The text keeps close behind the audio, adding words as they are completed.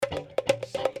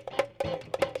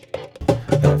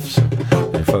Fs.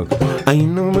 Hey, folks. I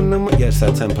know, yes,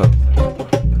 that tempo.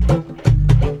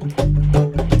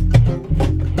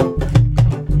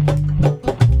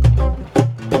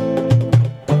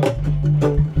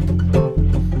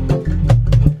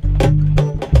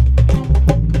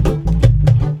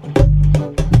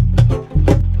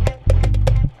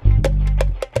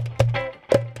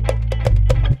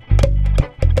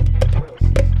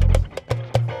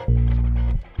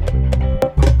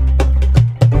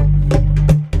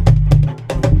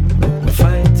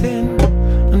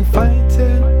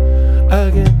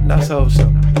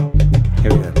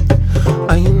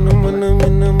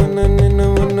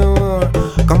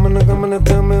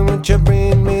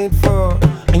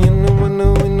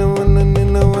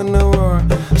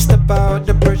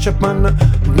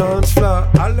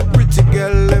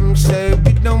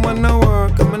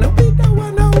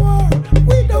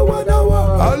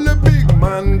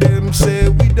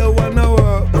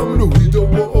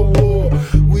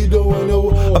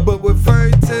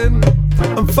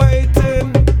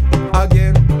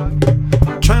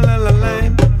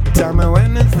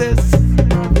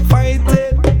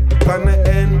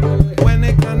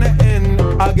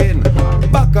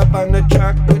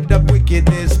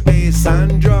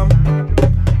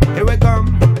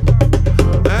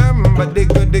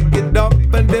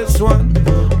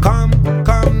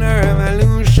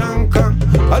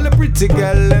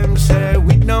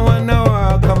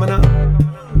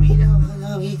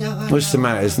 What's the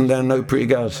matter? Isn't there no pretty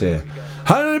girls here?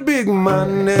 How the big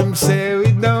man them say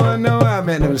we don't know. I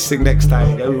meant them sing next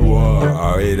time. Go,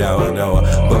 whoa, we don't know.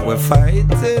 But we're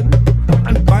fighting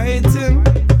and fighting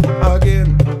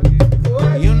again.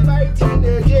 You fighting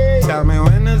again. Tell me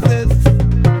when is this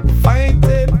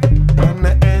fighting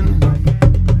gonna end?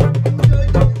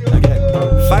 Again,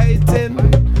 fighting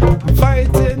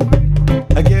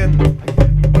again.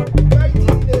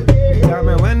 Tell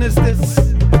me when is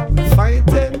this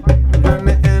fighting?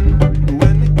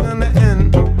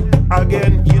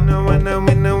 Again, you know when I'm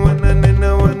in the one and in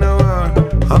the 1 hour.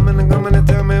 I'm gonna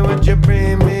tell me what you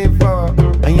bring me for.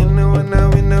 And you know when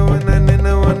I'm in the one and in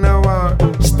the 1 hour.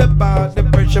 Step out the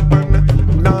pressure on the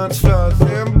dance floor.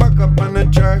 Then back up on the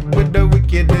track with the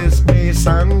wickedest bass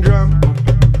and drum.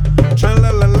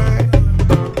 Tra-la-la-la.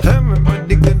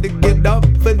 Everybody gonna get up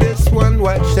for this one.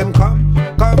 Watch them come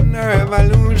the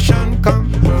revolution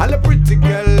come. All the pretty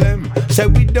girl them say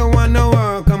we don't wanna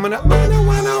war. Coming up, we don't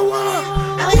wanna war.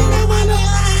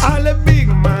 All the big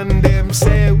man them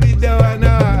say we don't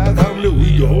wanna come to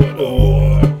we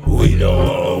don't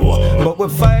wanna war. But we're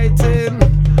fighting,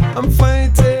 I'm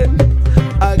fighting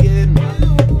again.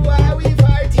 Why we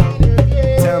fighting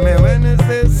again? Tell me when is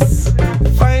this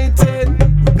fighting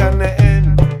gonna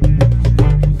end?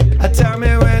 Tell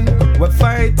me when we're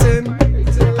fighting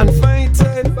and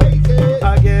fighting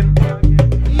again.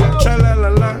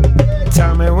 Tra-la-la-la.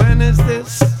 Tell me when is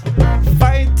this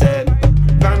fighting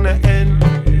gonna end?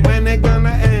 When it gonna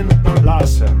end?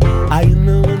 Last one. I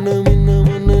know.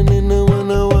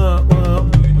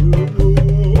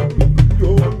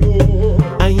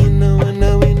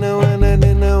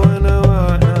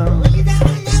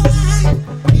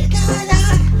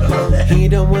 He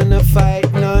don't wanna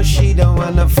fight, no, she don't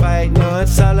wanna fight, no.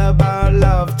 It's all about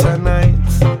love tonight.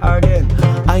 Again,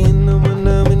 I know.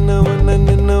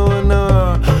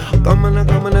 Come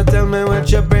on, tell me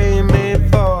what you bring me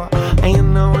for. I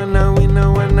know, we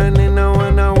know,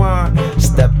 war.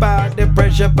 Step out the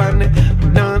pressure on the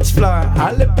dance floor.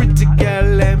 All the pretty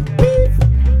girl them beef.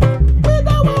 We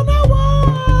don't wanna war.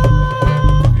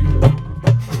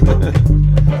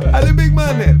 All the big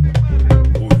man them.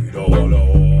 We don't wanna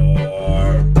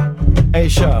war. Hey,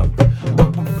 sharp.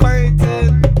 But we're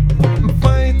fighting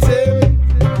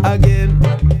again.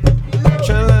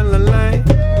 Tra-la-la-la.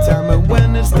 Tell me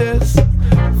when is this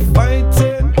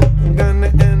fighting gonna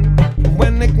end?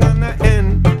 When it gonna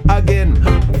end? Again,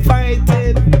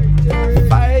 fighting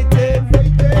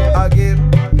again.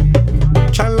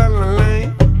 Tra-la-la-la.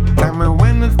 Tell me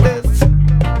when is this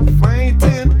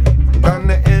fighting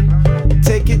gonna end?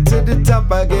 Take it to the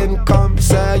top again. Come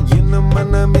say you know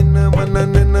man, I'm in the one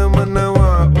and in the 1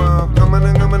 hour. Come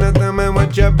on, tell me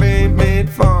what you're being made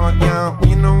for. Yeah,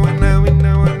 you know when I'm in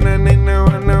the one and in the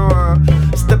 1 hour.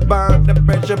 Step out the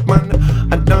pressure on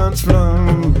a dance floor.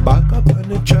 Back up on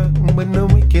the track with the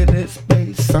wickedest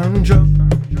bass and drum.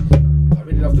 I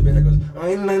really love the bit that goes.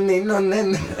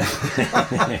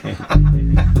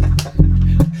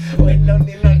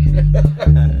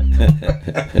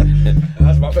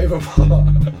 That's my favourite part.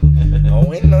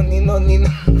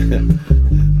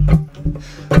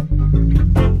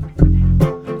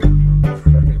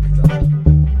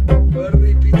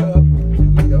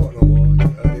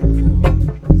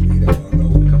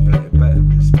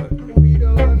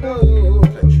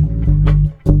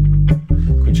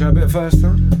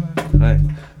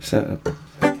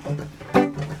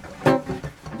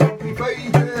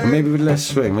 Maybe with less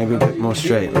swing, maybe a bit more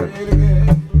straight. Like. You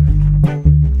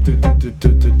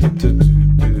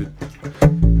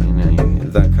know,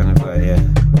 that kind of like, yeah.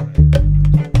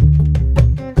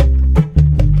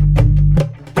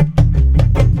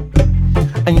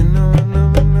 And you know,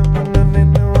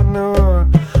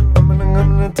 I'm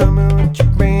gonna tell me what you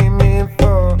bring me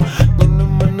for. You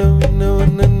know,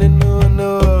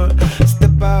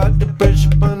 step out the pressure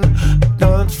on the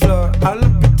dance floor. All the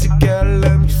pretty girl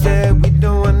them say we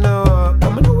don't wanna war.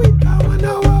 I'm gonna we don't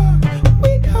wanna war.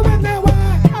 We don't wanna war.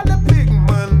 All the big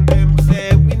man them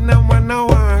say we don't wanna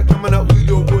war. I'm gonna we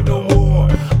don't wanna war.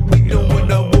 We don't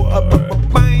wanna war.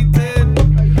 Fighting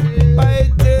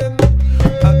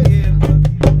again.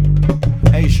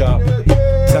 Hey sharp,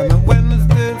 tell me when is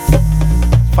this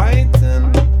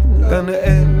fighting gonna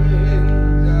end?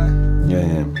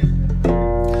 Yeah.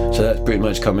 So that's pretty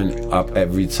much coming up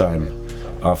every time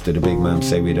after the big man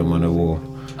say we don't want a war.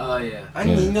 Oh yeah.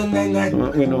 We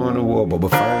don't want a war, but we're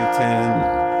fighting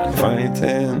and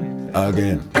fighting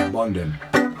again. Burn them.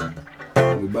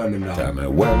 We burn them now. Tell me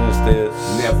when is this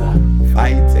Never.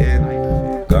 fighting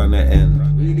gonna end?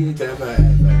 We need to ever.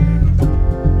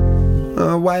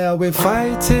 Why are we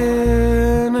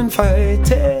fighting and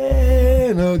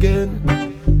fighting again?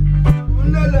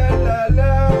 La la la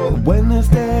la. When is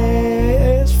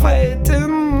this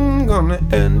fighting gonna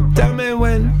end? Tell me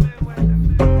when.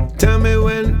 Tell me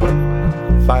when.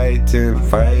 Fighting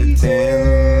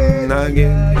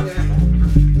again.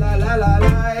 La la la la.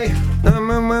 Tell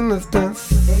me when is this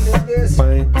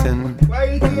fighting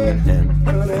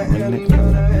gonna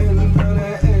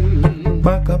end?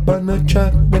 Back up on the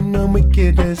track with the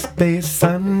wickedest bass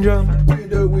and drum. With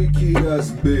the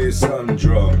wickedest bass and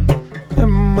drum.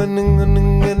 I'm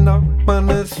running up on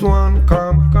this one,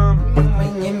 come.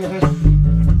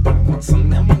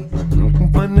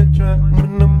 On the track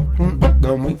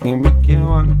with the wicked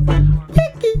one.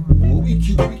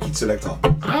 Wicked selector.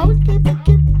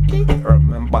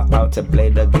 Remember how to play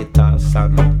the guitar,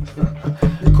 son.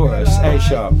 Chorus, A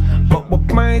sharp. But we're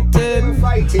fighting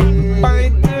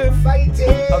again.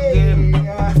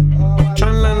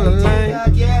 Tra-la-la-la.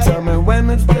 Tell me when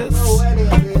is this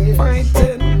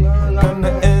fighting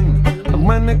gonna end? And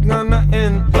when it gonna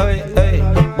end? Hey,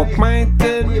 we're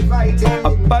fighting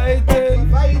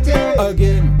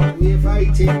again.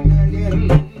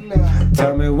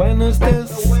 Tell me when is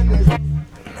this?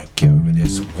 Get rid of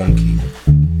this wonky.